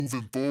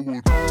Moving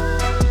forward.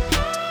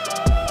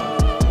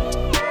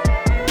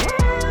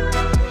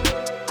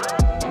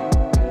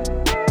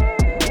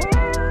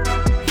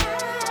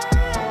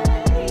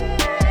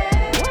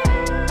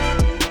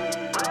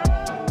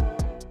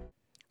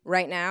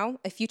 Right now,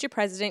 a future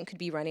president could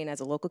be running as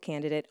a local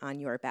candidate on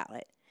your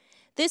ballot.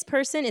 This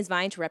person is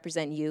vying to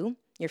represent you,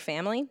 your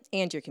family,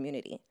 and your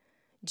community.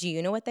 Do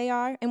you know what they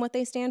are and what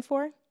they stand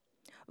for?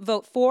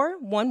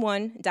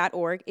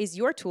 Vote411.org is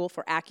your tool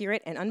for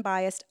accurate and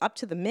unbiased,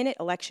 up-to-the-minute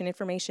election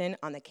information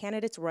on the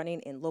candidates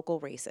running in local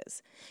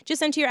races.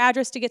 Just enter your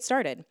address to get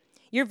started.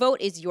 Your vote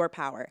is your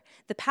power,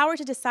 the power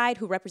to decide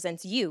who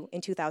represents you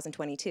in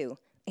 2022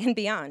 and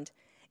beyond.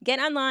 Get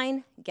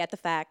online, get the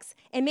facts,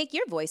 and make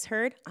your voice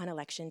heard on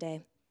Election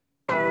Day.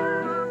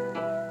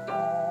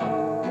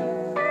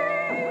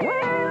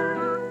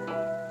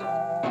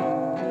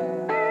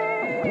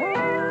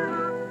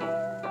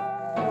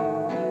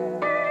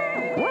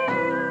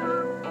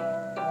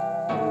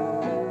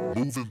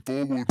 Moving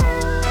forward.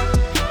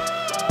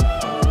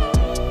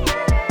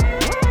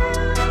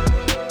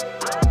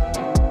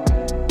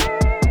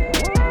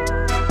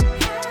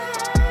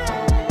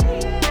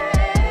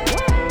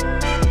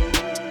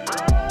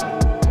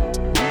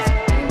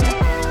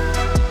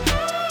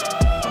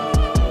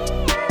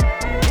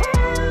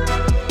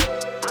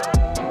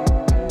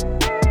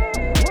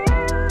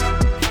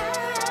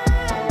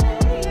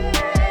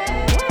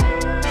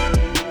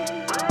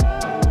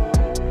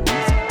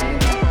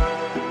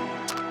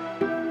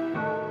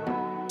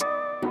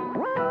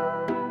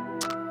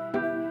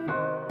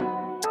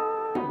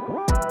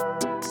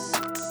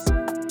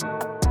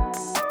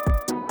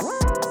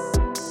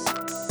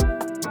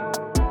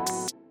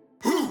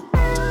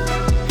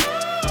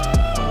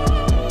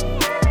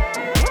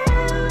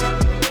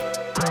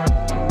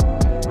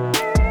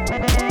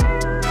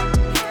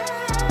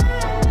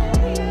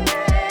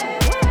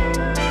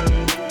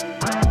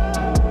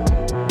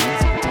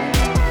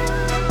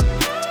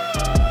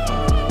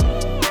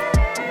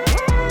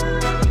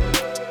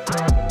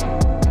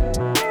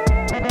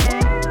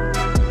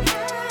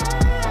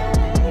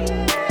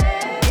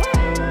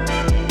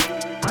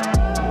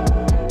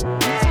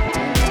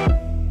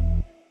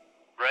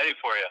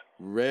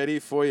 Ready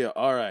for you.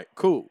 All right,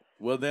 cool.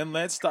 Well, then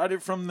let's start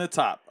it from the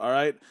top. All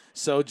right.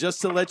 So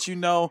just to let you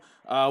know,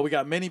 we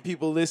got many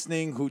people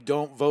listening who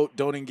don't vote,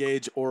 don't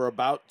engage, or are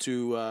about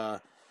to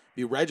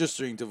be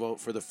registering to vote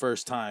for the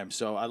first time.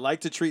 So I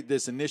like to treat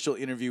this initial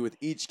interview with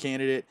each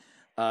candidate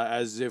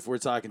as if we're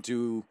talking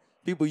to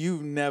people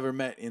you've never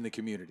met in the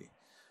community.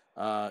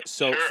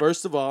 So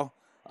first of all,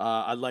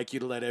 I'd like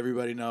you to let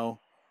everybody know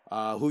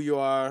who you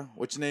are,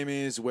 what your name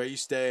is, where you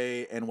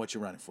stay, and what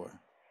you're running for.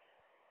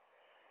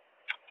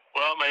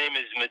 Well, my name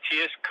is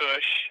Matthias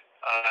Kusch.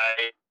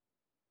 I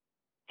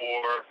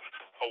for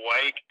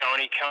Hawaii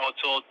County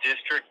Council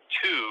District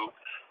 2,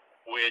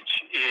 which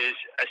is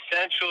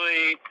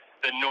essentially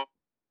the north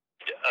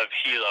of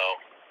Hilo.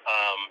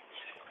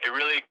 It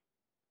really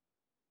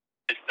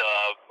is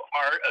the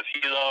heart of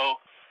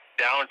Hilo,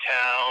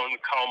 downtown,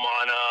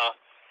 Kaumana,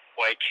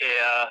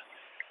 Waikea,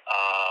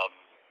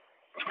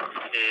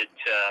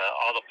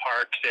 all the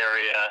parks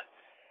area,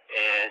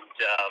 and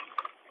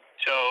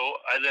so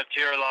I lived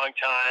here a long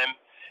time,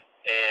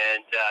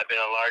 and I've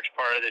been a large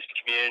part of this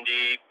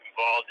community,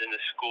 involved in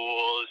the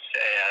schools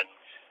and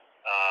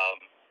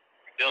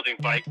building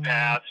bike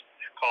paths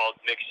called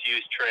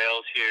mixed-use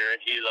trails here in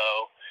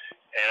Hilo.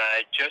 And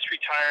I just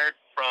retired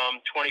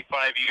from 25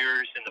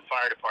 years in the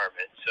fire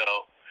department.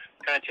 So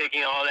kind of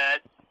taking all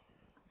that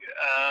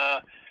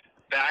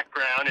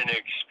background and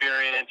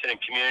experience and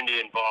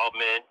community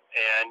involvement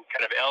and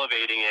kind of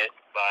elevating it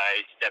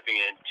by stepping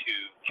into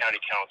county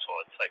council.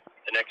 It's like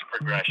the next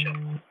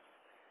progression.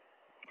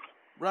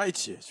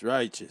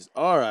 Righteous.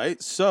 All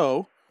right.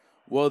 So,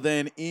 well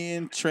then,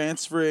 in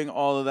transferring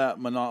all of that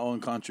mana'o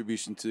and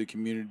contribution to the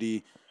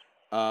community,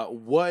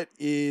 what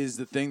is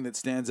the thing that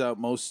stands out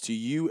most to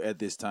you at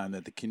this time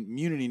that the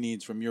community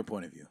needs from your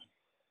point of view?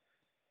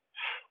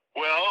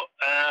 Well,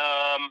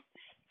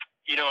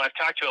 I've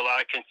talked to a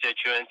lot of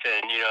constituents,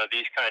 and,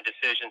 these kind of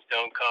decisions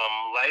don't come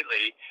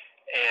lightly.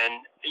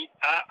 And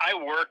I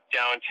work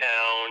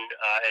downtown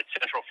at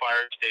Central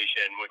Fire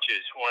Station, which is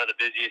one of the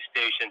busiest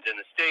stations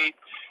in the state.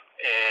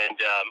 And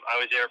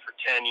I was there for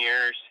 10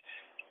 years.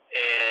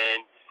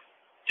 And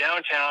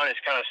downtown has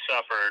kind of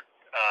suffered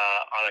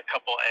on a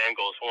couple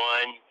angles.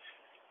 One,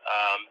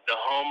 the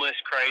homeless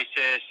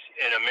crisis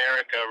in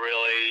America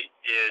really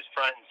is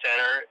front and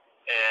center,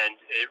 and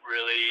it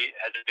really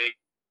has a big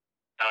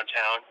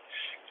downtown.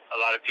 A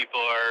lot of people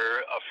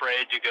are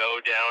afraid to go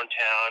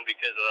downtown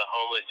because of the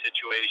homeless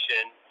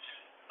situation,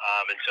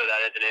 and so that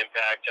has an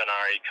impact on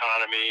our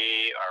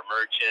economy, our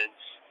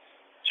merchants,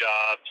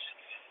 jobs,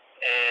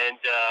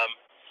 and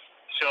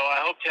so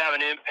I hope to have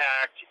an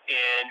impact.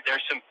 And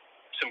there's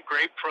some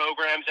great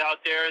programs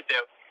out there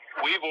that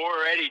we've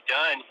already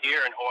done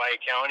here in Hawaii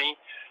County,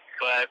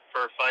 but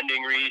for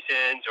funding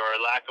reasons or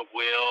lack of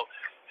will,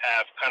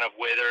 have kind of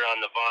withered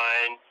on the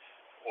vine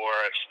or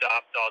have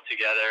stopped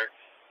altogether.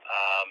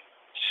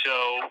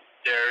 So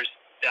there's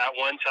that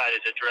one side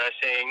is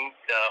addressing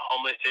the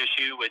homeless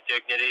issue with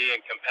dignity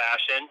and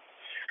compassion.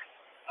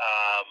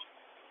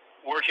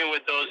 Working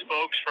with those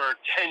folks for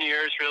 10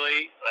 years,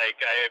 really. Like,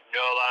 I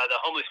know a lot of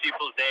the homeless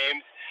people's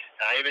names.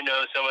 I even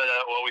know some of the,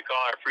 what we call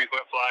our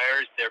frequent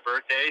flyers, their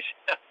birthdays.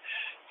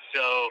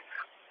 So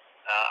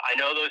I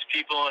know those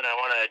people, and I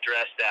want to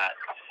address that.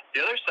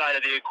 The other side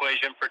of the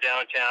equation for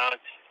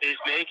downtown is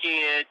making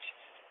it,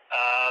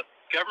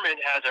 government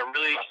has a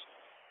really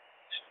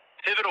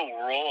pivotal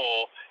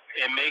role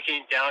in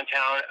making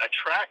downtown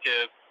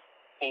attractive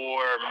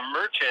for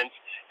merchants,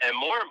 and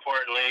more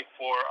importantly,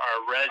 for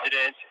our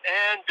residents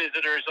and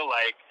visitors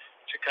alike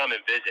to come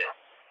and visit.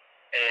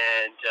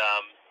 And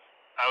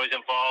I was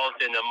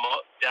involved in the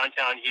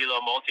Downtown Hilo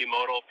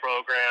Multimodal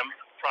Program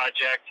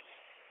project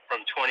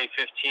from 2015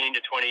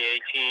 to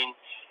 2018.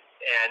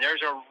 And there's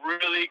a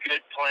really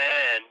good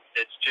plan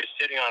that's just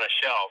sitting on a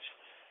shelf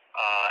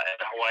at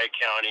Hawaii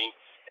County.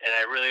 And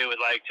I really would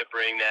like to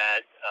bring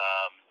that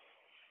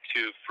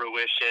to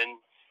fruition.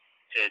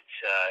 It's,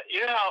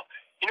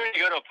 when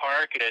you go to a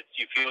park and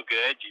you feel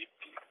good,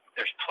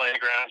 there's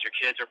playgrounds your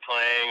kids are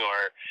playing,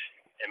 or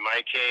in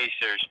my case,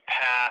 there's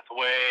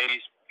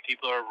pathways,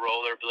 people are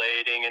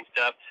rollerblading and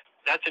stuff.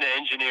 That's an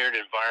engineered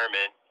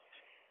environment,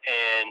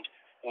 and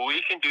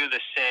we can do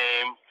the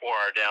same for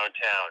our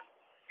downtown.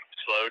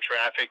 Slow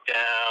traffic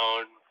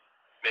down,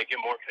 make it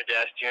more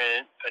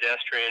pedestrian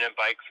and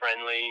bike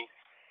friendly,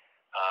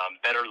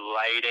 better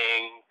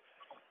lighting,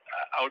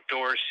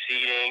 outdoor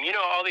seating,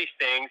 all these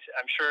things.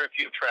 I'm sure if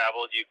you've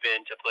traveled, you've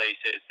been to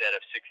places that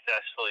have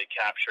successfully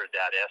captured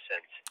that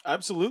essence.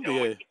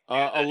 Absolutely.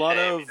 A lot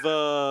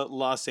of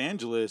Los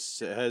Angeles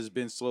has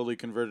been slowly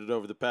converted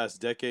over the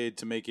past decade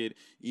to make it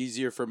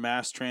easier for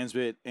mass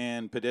transit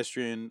and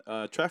pedestrian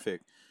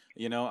traffic.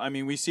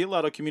 We see a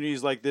lot of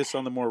communities like this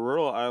on the more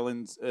rural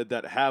islands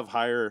that have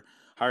higher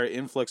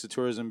influx of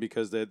tourism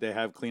because they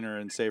have cleaner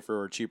and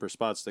safer or cheaper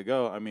spots to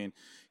go.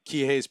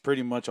 Kihei is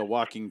pretty much a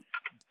walking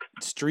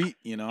street,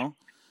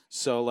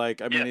 so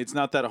it's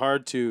not that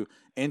hard to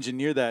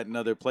engineer that in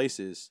other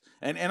places,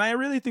 and I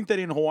really think that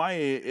in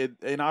Hawaii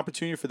an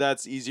opportunity for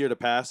that's easier to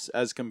pass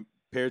as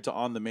compared to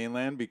on the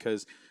mainland,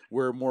 because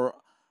we're more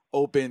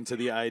open to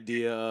the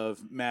idea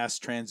of mass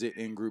transit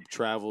and group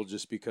travel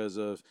just because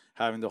of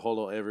having the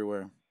holo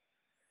everywhere.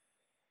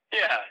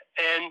 Yeah,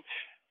 and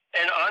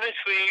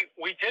honestly,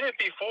 we did it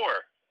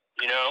before,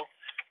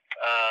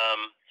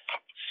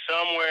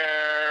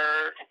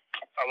 somewhere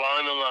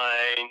along the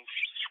lines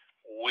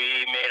we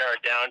made our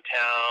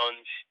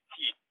downtowns,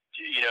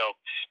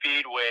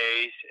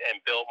 speedways, and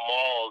built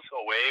malls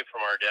away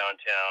from our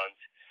downtowns.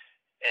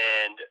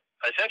 And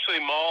essentially,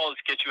 malls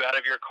get you out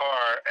of your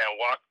car and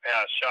walk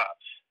past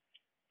shops.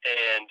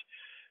 And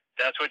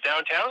that's what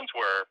downtowns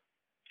were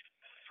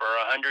for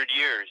 100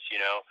 years,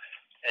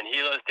 And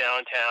Hilo's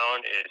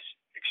downtown is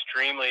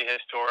extremely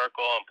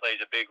historical and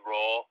plays a big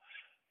role,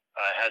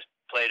 has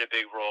played a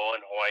big role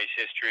in Hawaii's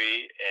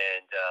history,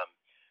 and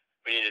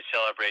we need to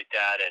celebrate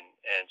that,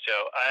 and so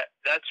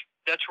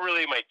that's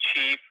really my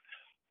chief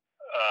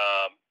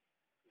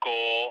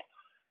goal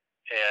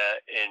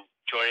in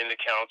joining the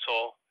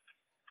council.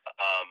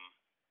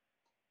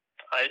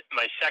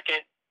 My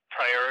second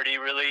priority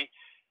really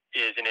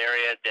is an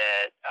area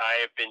that I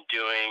have been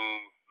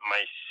doing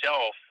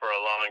myself for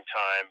a long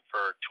time,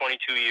 for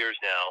 22 years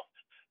now.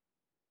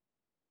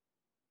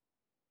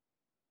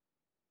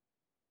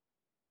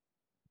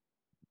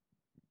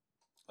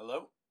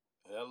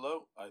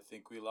 Hello, I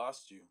think we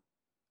lost you.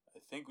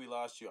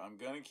 I'm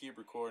going to keep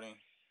recording.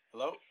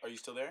 Hello, are you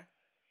still there?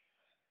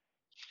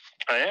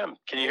 I am.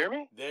 Can you hear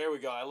me? There we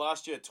go. I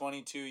lost you at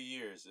 22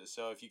 years.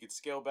 So if you could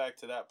scale back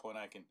to that point,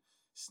 I can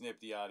snip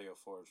the audio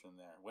forward from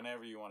there,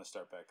 whenever you want to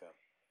start back up.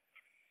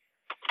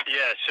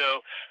 Yeah,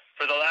 so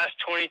for the last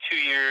 22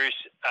 years,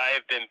 I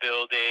have been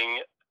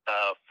building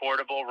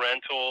affordable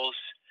rentals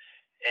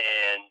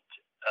and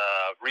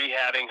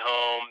rehabbing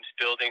homes,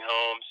 building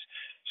homes.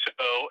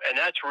 So, and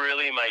that's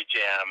really my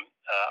jam.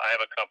 I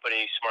have a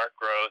company, Smart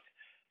Growth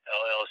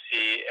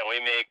LLC, and we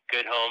make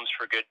good homes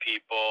for good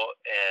people.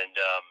 And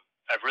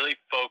I've really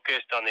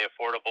focused on the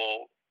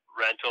affordable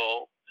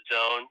rental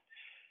zone.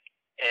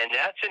 And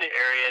that's an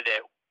area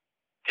that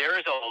there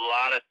is a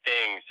lot of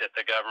things that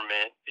the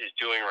government is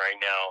doing right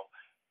now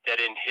that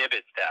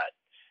inhibits that.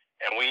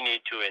 And we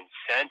need to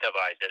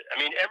incentivize it.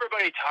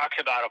 Everybody talks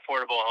about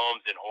affordable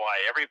homes in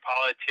Hawaii. Every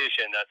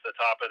politician, that's the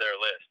top of their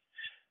list.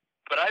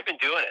 But I've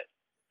been doing it.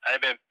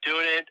 I've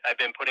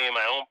been putting in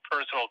my own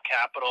personal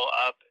capital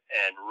up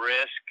and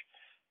risk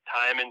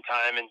time and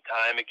time and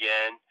time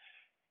again.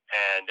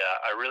 And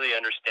I really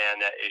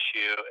understand that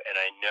issue, and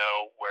I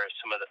know where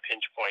some of the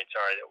pinch points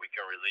are that we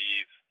can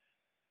relieve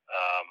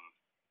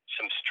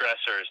some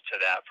stressors to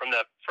that from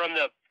the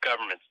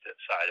government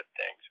side of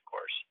things, of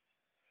course.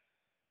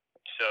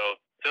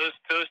 So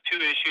those two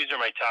issues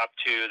are my top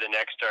two. The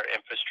next are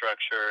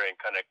infrastructure and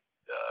kind of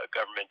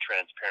government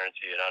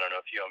transparency. And I don't know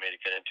if you want me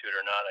to get into it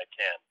or not. I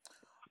can.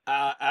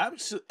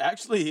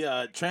 Actually,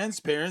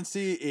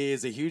 transparency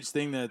is a huge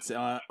thing that's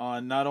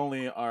on not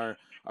only our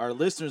our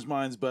listeners'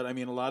 minds, but I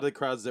mean, a lot of the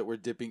crowds that we're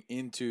dipping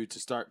into to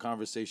start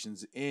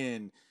conversations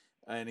in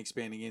and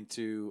expanding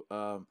into,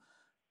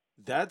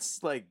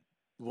 that's like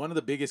one of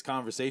the biggest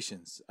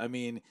conversations. I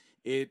mean,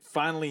 it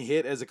finally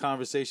hit as a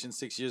conversation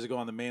 6 years ago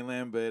on the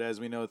mainland, but as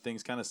we know,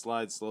 things kind of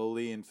slide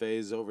slowly and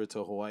phase over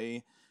to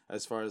Hawaii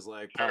as far as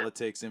like Sure.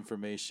 politics,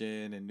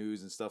 information, and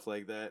news and stuff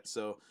like that.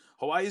 So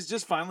Hawaii is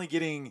just finally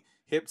getting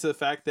hip to the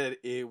fact that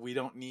we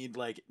don't need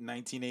like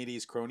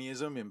 1980s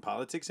cronyism in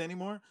politics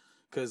anymore.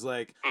 Because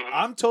like Mhm.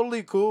 I'm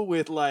totally cool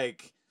with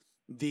like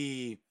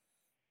the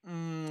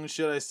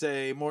should I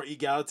say, more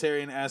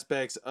egalitarian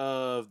aspects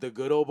of the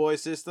good old boy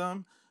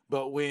system.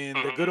 But when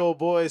the good Mhm. old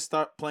boys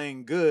start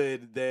playing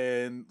good,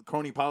 then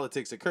crony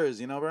politics occurs,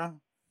 you know,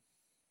 bro?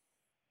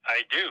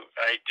 I do.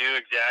 I do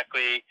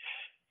exactly.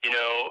 You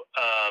know,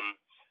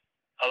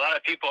 a lot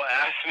of people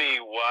ask me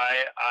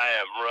why I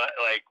am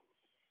like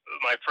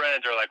my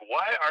friends are like,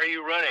 why are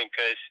you running?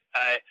 Because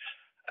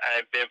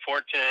I've been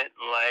fortunate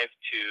in life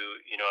to,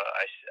 you know,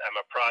 I'm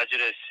a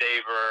prodigious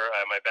saver.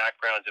 My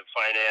background's in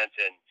finance,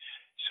 and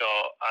so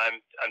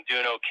I'm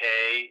doing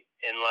okay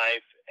in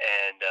life,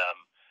 and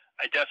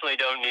I definitely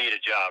don't need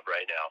a job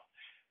right now.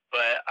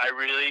 But I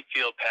really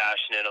feel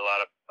passionate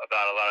about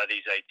a lot of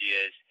these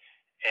ideas,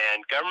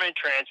 and government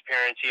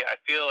transparency. I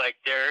feel like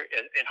there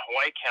in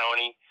Hawaii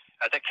County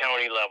at the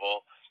county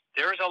level,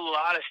 there's a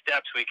lot of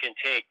steps we can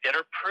take that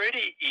are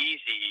pretty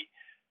easy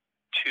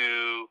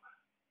to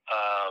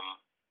um,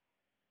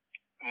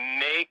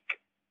 make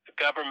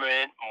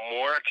government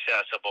more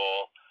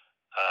accessible,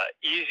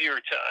 easier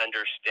to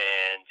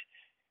understand,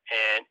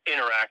 and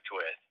interact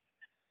with.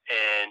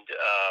 And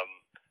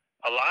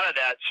a lot of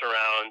that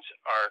surrounds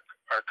our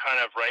kind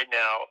of right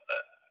now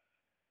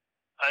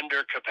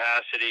under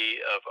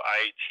capacity of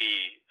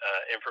IT,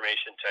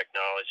 information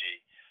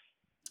technology.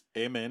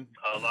 Amen.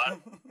 A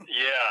lot,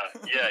 yeah.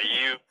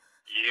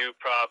 You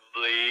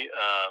probably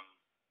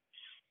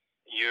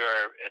you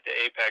are at the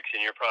apex,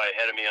 and you're probably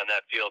ahead of me on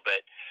that field.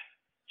 But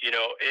you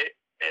know,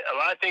 a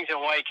lot of things in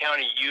Hawaii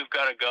County, you've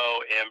got to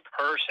go in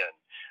person,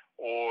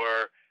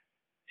 or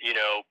you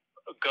know,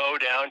 go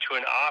down to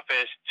an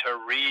office to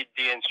read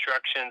the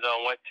instructions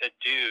on what to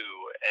do,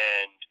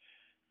 and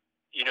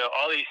you know,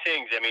 all these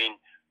things. I mean,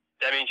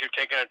 that means you're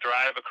taking a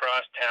drive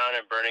across town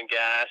and burning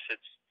gas.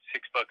 It's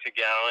 $6 a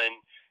gallon,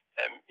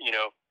 and you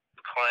know,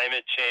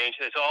 climate change.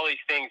 There's all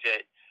these things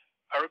that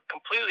are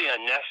completely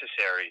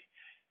unnecessary,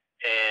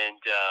 and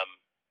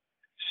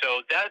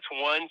so that's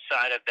one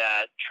side of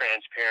that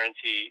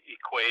transparency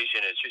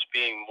equation, is just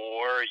being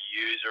more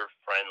user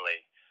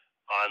friendly.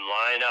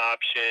 Online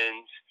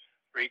options,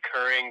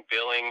 recurring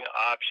billing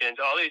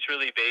options, all these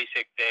really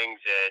basic things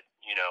that,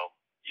 you know,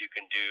 you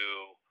can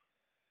do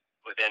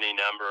with any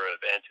number of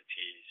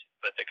entities.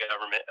 But the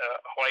government,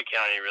 Hawaii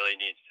County really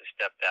needs to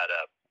step that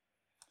up.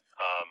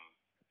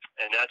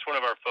 And that's one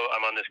of our,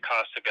 I'm on this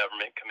cost of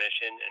government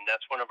commission, and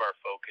that's one of our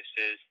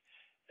focuses,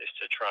 is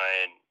to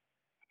try and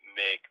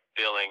make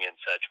billing and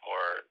such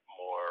more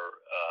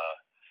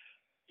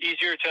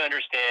easier to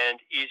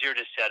understand, easier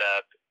to set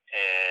up,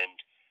 and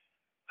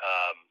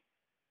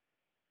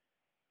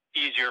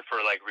easier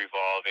for like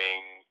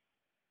revolving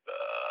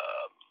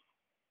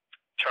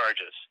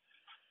charges.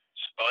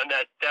 So, and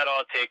that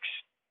all takes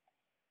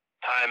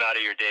time out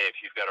of your day.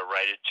 If you've got to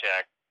write a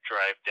check,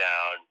 drive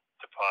down,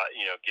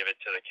 you know, give it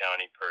to the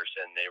county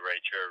person, they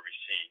write your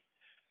receipt,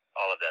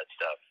 all of that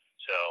stuff.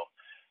 So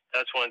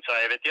that's one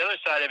side of it. The other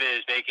side of it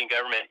is making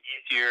government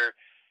easier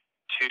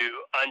to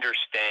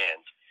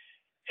understand.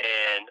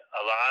 And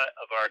a lot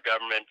of our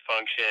government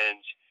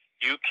functions,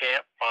 you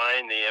can't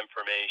find the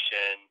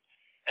information.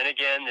 And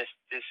again, this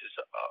is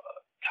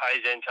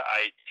ties into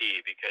IT,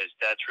 because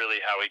that's really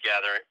how we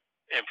gather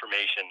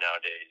information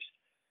nowadays.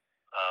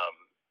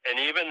 And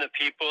even the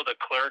people, the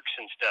clerks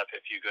and stuff,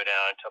 if you go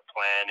down to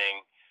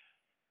planning,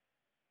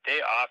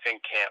 they often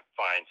can't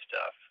find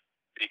stuff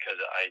because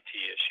of IT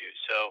issues.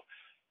 So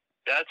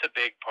that's a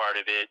big part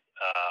of it.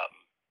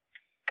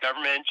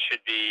 Government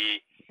should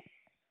be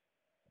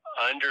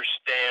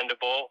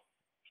understandable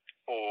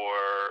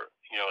for,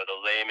 you know, the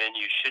layman.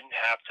 You shouldn't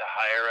have to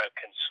hire a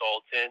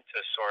consultant to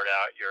sort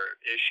out your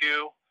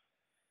issue.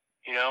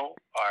 You know,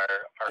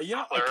 our You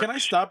know, clerks can I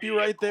stop you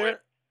right there?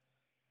 equipped.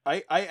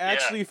 I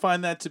actually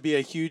find that to be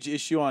a huge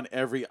issue on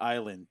every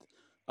island.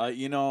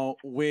 You know,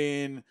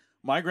 when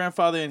my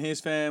grandfather and his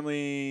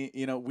family,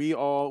 you know,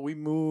 we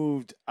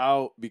moved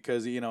out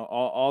because, you know,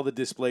 all the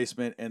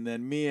displacement, and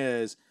then me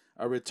as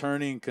a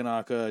returning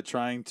Kanaka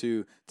trying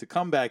to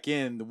come back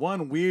in. The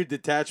one weird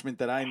detachment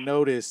that I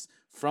noticed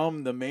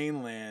from the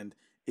mainland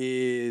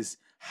is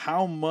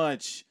how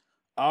much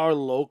our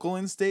local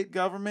and state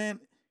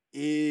government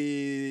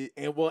is,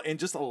 and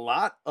just a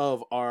lot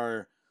of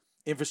our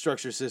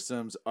infrastructure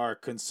systems are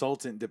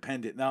consultant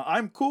dependent. Now,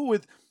 I'm cool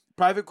with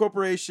private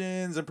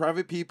corporations and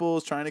private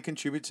peoples trying to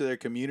contribute to their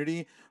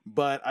community,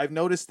 but I've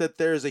noticed that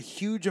there's a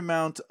huge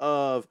amount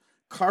of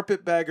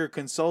carpetbagger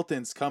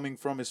consultants coming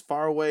from as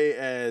far away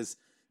as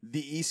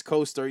the East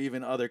Coast or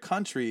even other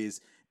countries.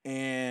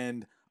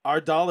 And our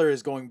dollar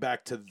is going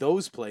back to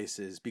those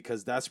places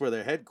because that's where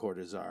their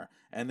headquarters are.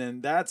 And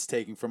then that's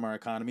taking from our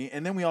economy.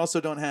 And then we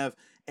also don't have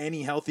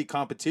any healthy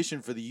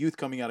competition for the youth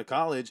coming out of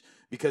college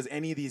because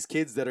any of these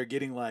kids that are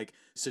getting like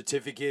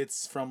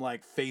certificates from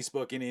like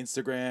Facebook and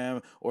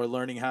Instagram or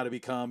learning how to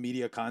become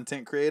media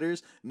content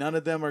creators, none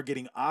of them are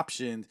getting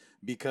optioned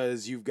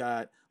because you've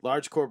got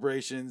large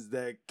corporations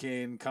that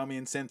can come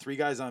in, send 3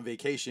 guys on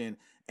vacation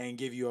and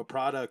give you a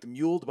product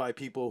muled by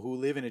people who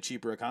live in a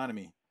cheaper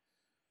economy.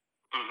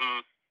 Mm-hmm.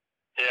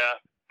 Yeah,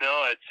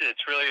 no,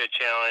 it's really a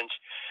challenge,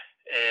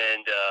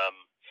 and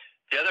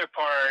the other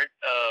part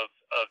of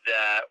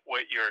that,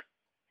 what you're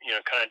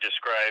kind of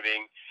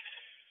describing,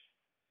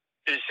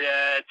 is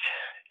that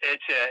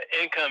it's an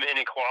income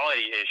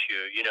inequality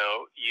issue.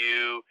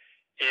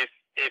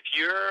 If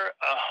you're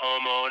a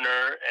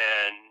homeowner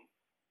and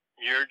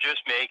you're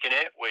just making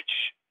it,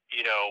 which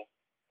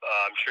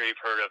I'm sure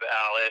you've heard of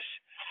Alice,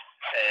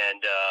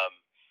 and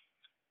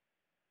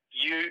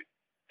you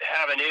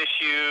have an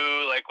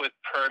issue like with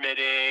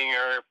permitting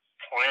or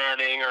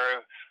planning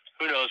or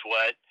who knows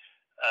what,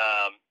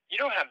 you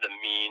don't have the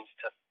means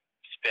to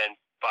spend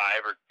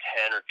 $5 or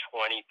 $10 or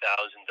 $20,000 to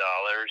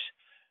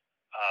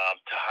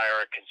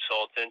hire a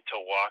consultant to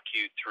walk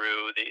you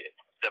through to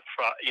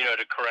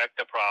correct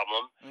the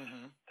problem.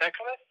 Mm-hmm. That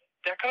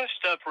kind of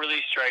stuff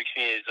really strikes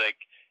me as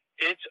like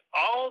it's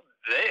all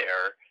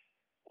there.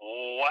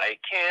 Why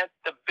can't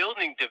the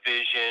building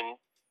division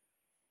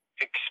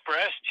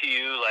express to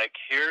you, like,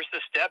 here's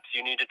the steps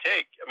you need to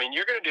take? I mean,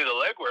 you're going to do the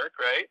legwork,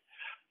 right?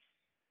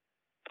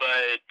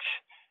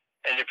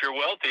 And if you're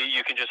wealthy,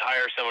 you can just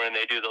hire someone and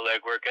they do the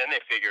legwork and they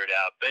figure it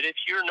out. But if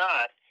you're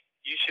not,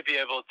 you should be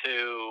able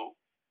to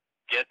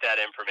get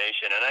that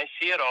information. And I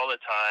see it all the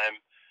time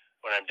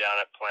when I'm down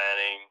at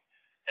planning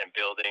and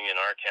building in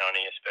our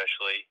county,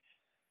 especially.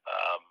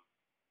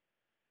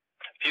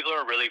 People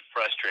are really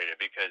frustrated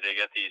because they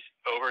get these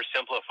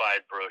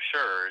oversimplified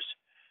brochures,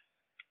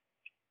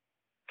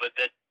 but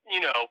that,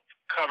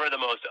 cover the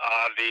most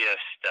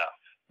obvious stuff.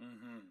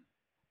 Mm-hmm.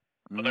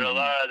 But a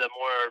lot of the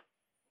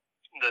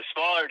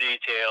smaller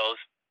details,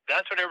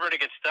 that's what everybody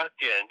gets stuck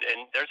in.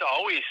 And there's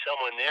always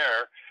someone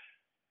there.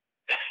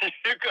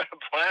 You go to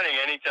planning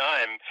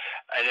anytime,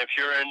 and if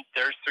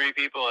there's 3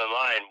 people in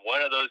line,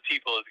 one of those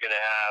people is going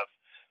to have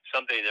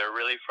something they're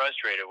really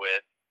frustrated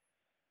with,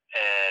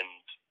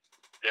 and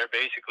they're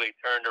basically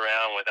turned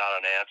around without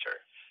an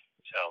answer.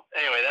 So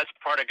anyway, that's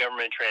part of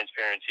government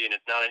transparency, and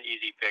it's not an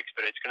easy fix,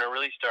 but it's going to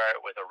really start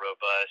with a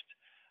robust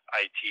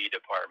IT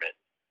department,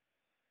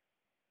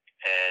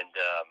 and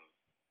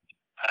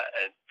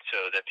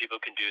so that people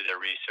can do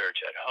their research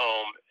at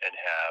home and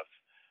have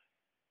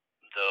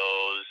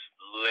those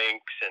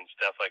links and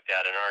stuff like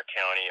that in our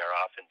county are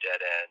often dead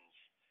ends.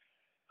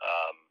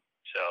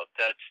 So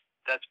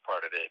that's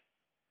part of it.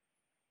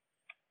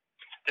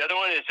 The other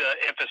one is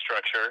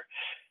infrastructure.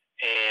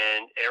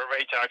 And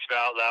everybody talks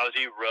about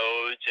lousy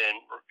roads,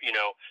 and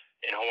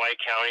in Hawaii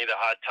County, the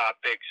hot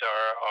topics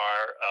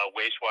are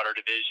wastewater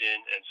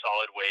division and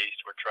solid waste.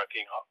 We're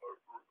trucking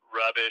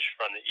rubbish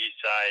from the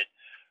east side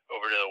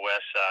over to the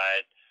west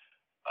side.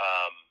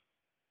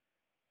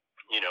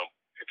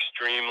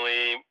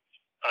 Extremely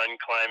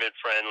unclimate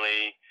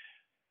friendly,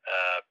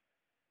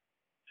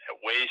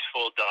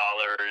 wasteful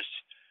dollars,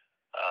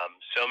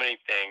 so many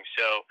things.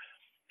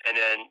 And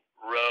then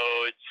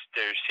roads,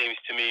 there seems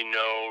to me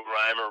no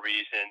rhyme or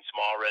reason.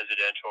 Small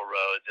residential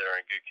roads that are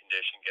in good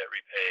condition get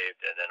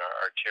repaved, and then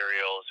our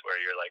arterials where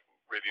you're like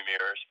rearview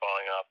mirrors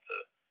falling off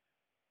the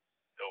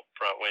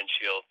front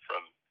windshield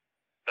from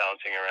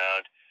bouncing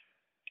around,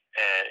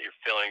 and your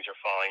fillings are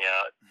falling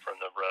out from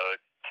the road.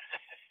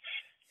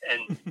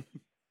 And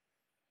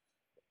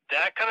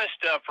that kind of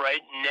stuff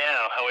right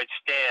now, how it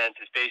stands,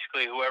 is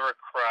basically whoever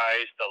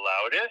cries the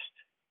loudest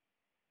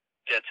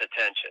gets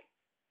attention.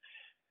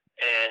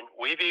 And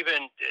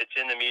it's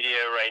in the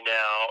media right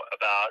now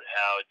about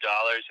how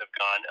dollars have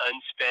gone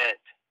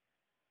unspent,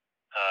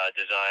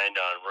 designed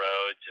on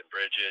roads and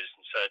bridges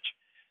and such.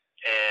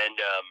 And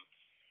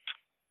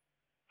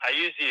I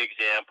use the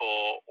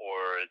example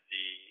or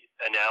the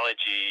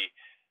analogy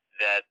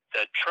that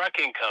the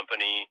trucking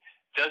company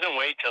doesn't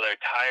wait till their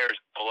tires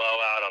blow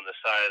out on the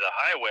side of the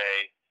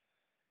highway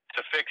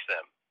to fix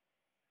them.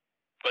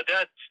 But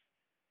that's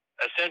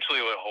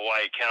essentially what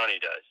Hawaii County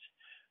does.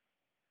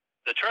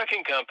 The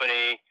trucking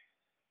company,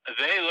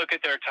 they look at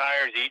their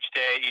tires each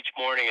day, each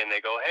morning, and they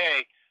go,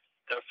 hey,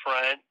 the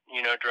front,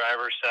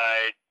 driver's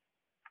side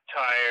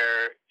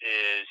tire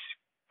is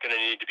going to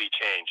need to be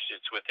changed.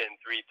 It's within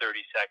 330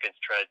 seconds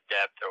tread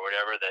depth or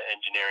whatever the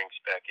engineering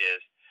spec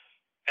is.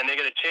 And they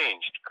get it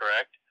changed,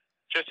 correct?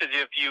 Just as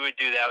if you would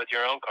do that with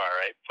your own car,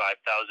 right? 5,000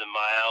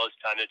 miles,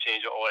 time to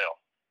change the oil.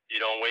 You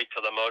don't wait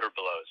till the motor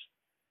blows.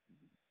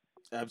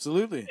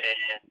 Absolutely.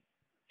 And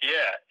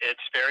yeah,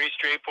 it's very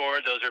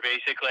straightforward. Those are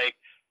basic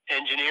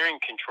engineering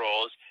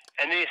controls,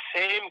 and the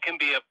same can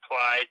be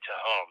applied to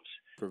homes.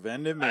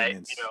 Preventive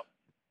maintenance.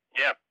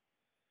 Yeah,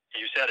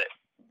 you said it.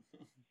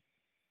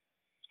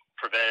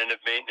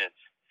 Preventative maintenance.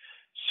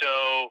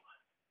 So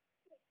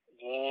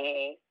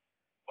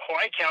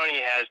Hawaii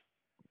County has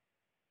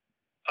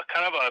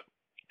kind of a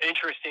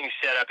interesting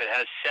setup. It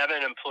has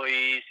 7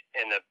 employees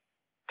in the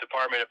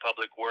Department of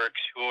Public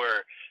Works who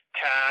are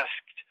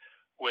tasked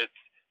with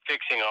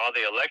fixing all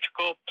the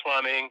electrical,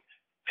 plumbing,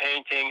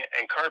 painting,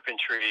 and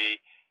carpentry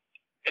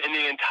in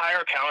the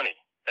entire county.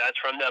 That's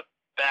from the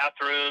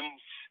bathrooms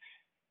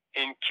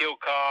in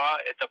Kilcaw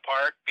at the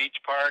park, Beach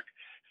Park,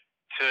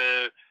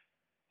 to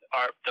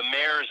the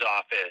mayor's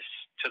office,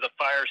 to the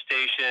fire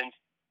stations,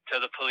 to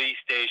the police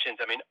stations.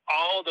 I mean,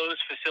 all those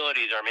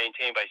facilities are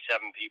maintained by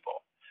 7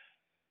 people.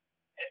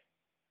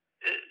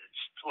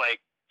 It's like,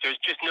 there's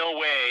just no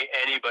way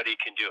anybody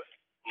can do it.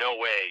 No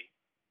way.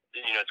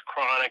 You know, it's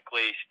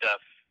chronically stuff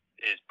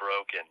is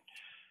broken.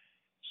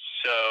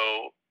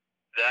 So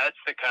that's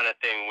the kind of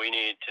thing we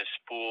need to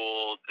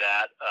spool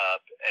that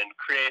up and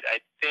create, I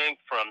think,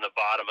 from the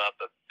bottom up,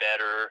 a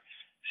better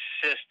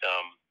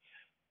system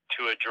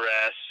to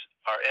address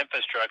our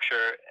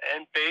infrastructure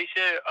and base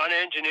it on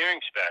engineering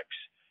specs.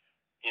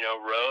 You know,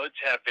 roads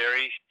have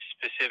very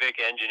specific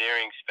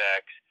engineering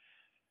specs,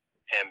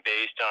 and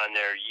based on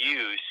their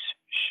use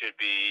should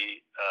be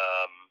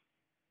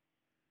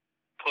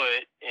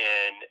put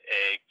in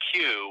a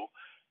queue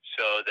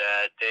so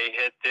that they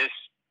hit this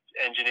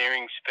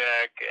engineering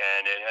spec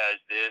and it has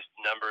this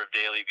number of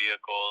daily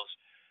vehicles.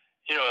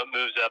 You know, it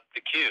moves up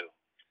the queue,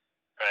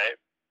 right?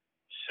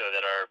 So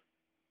that our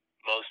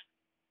most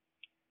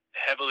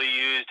heavily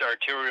used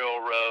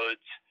arterial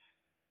roads,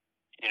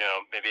 you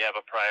know, maybe have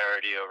a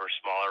priority over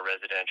smaller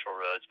residential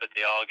roads, but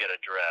they all get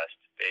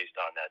addressed based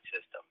on that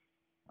system.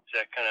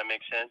 Does that kind of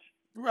make sense?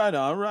 Right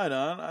on, right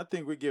on. I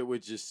think we get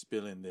what you're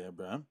spilling there,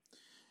 bro.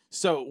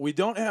 So we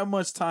don't have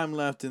much time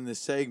left in this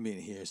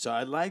segment here, so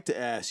I'd like to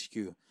ask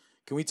you,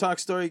 can we talk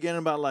story again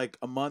about like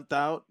a month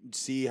out,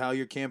 see how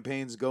your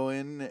campaign's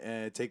going,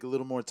 and take a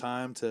little more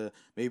time to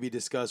maybe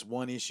discuss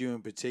one issue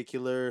in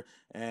particular,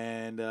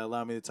 and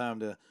allow me the time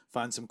to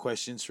find some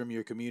questions from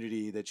your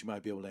community that you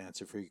might be able to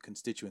answer for your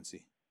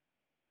constituency?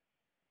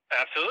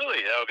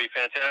 Absolutely. That would be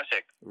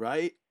fantastic.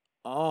 Right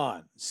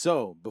on.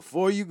 So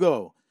before you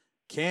go,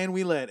 can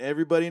we let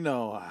everybody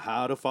know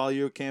how to follow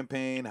your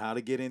campaign, how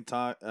to get in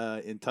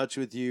touch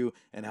with you,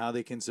 and how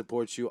they can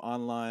support you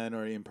online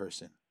or in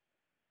person?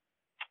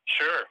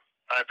 Sure.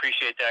 I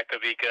appreciate that,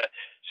 Kavika.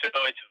 So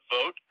it's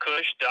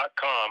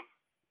votekusch.com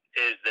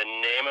is the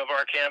name of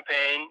our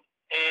campaign,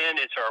 and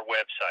it's our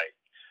website.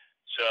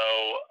 So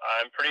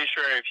I'm pretty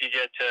sure if you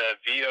get to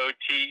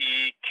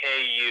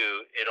VOTEKU,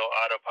 it'll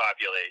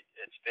auto-populate.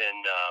 It's been,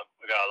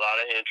 we got a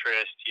lot of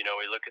interest. You know,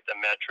 we look at the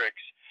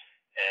metrics,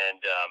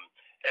 and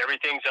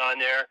everything's on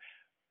there.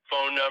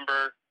 Phone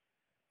number,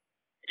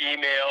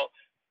 email,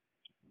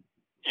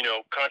 you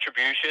know,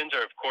 contributions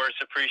are, of course,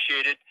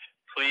 appreciated.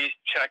 Please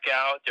check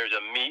out. There's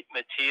a Meet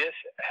Matthias.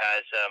 It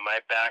has my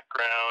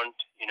background,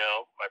 you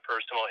know, my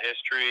personal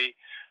history.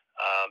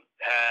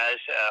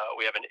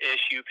 We have an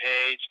issue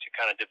page to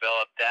kind of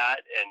develop that,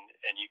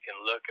 and you can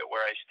look at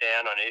where I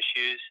stand on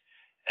issues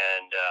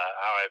and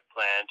how I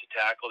plan to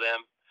tackle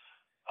them.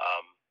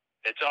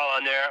 It's all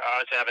on there. I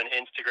also have an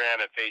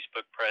Instagram and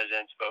Facebook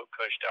presence,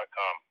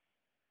 votekusch.com.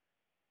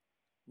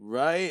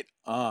 Right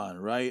on,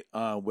 right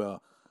on.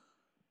 Well,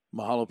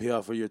 mahalo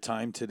pia for your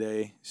time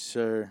today,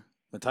 sir.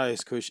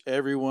 Matthias, Kusch,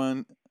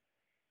 everyone,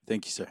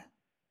 thank you, sir.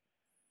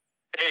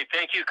 Hey,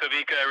 thank you,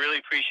 Kavika. I really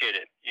appreciate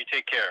it. You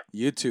take care.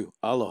 You too.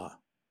 Aloha.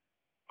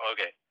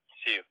 Okay.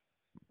 See you.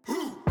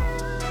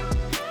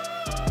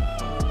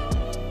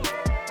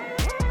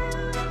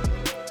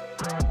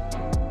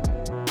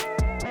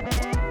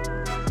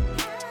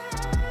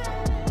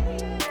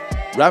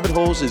 Rabbit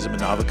Holes is a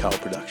Manava Cow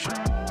production.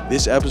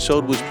 This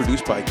episode was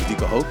produced by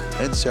Kavika Hoke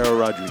and Sarah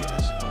Rodriguez.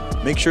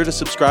 Make sure to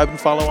subscribe and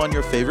follow on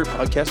your favorite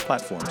podcast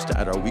platforms to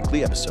add our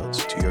weekly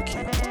episodes to your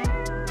queue.